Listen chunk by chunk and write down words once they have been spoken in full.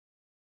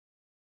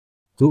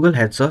Google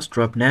has just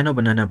dropped Nano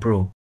Banana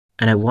Pro,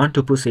 and I want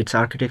to push its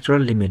architectural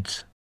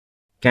limits.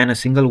 Can a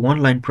single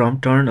one-line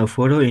prompt turn a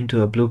photo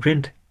into a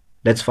blueprint?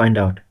 Let's find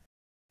out.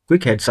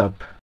 Quick heads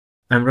up.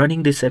 I'm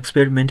running this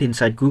experiment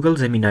inside Google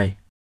Gemini.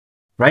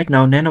 Right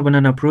now, Nano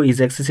Banana Pro is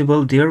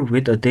accessible there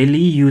with a daily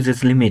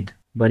usage limit,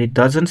 but it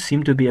doesn't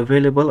seem to be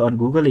available on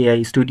Google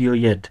AI Studio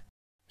yet.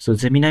 So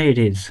Gemini it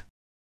is.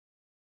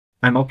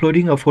 I'm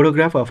uploading a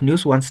photograph of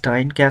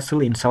Neuschwanstein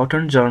Castle in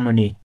southern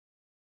Germany.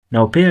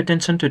 Now pay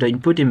attention to the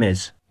input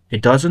image.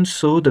 It doesn't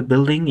show the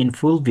building in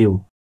full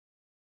view.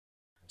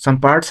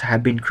 Some parts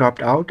have been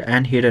cropped out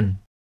and hidden.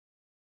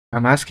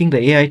 I'm asking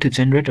the AI to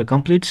generate a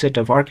complete set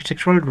of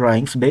architectural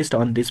drawings based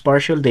on this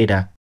partial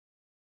data.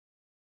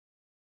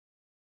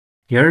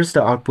 Here's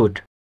the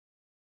output.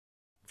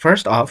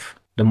 First off,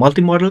 the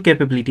multimodal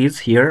capabilities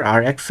here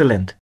are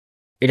excellent.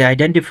 It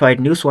identified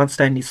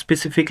Neuschwanstein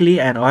specifically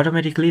and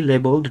automatically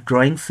labeled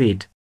drawing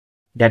sheet.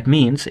 That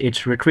means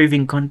it's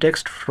retrieving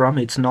context from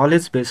its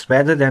knowledge base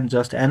rather than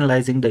just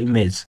analyzing the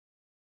image.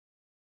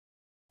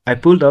 I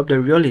pulled up the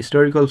real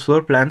historical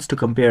floor plans to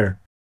compare.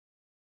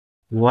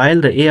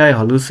 While the AI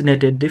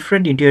hallucinated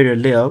different interior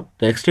layout,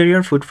 the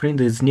exterior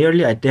footprint is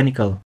nearly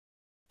identical.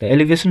 The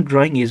elevation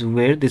drawing is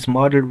where this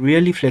model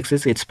really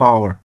flexes its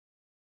power.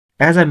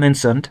 As I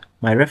mentioned,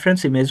 my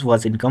reference image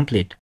was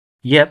incomplete.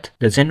 Yet,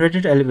 the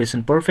generated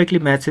elevation perfectly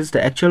matches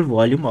the actual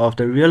volume of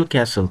the real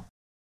castle.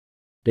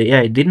 The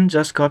AI didn't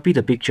just copy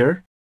the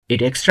picture,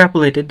 it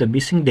extrapolated the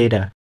missing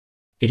data.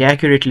 It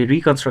accurately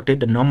reconstructed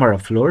the number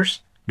of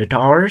floors, the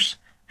towers,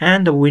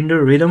 and the window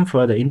rhythm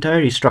for the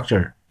entire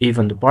structure,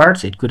 even the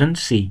parts it couldn't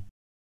see.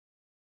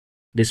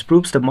 This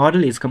proves the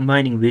model is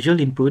combining visual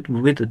input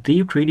with a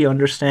deep 3D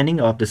understanding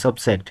of the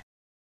subject.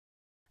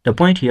 The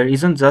point here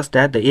isn't just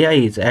that the AI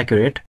is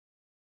accurate,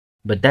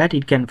 but that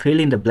it can fill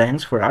in the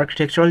blanks for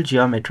architectural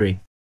geometry.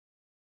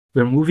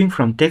 We're moving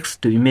from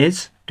text to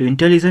image to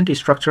intelligent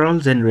structural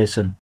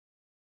generation.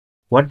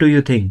 What do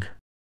you think?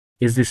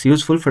 Is this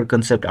useful for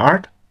concept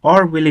art,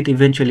 or will it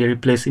eventually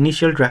replace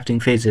initial drafting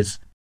phases?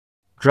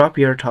 Drop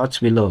your thoughts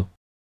below.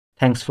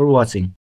 Thanks for watching.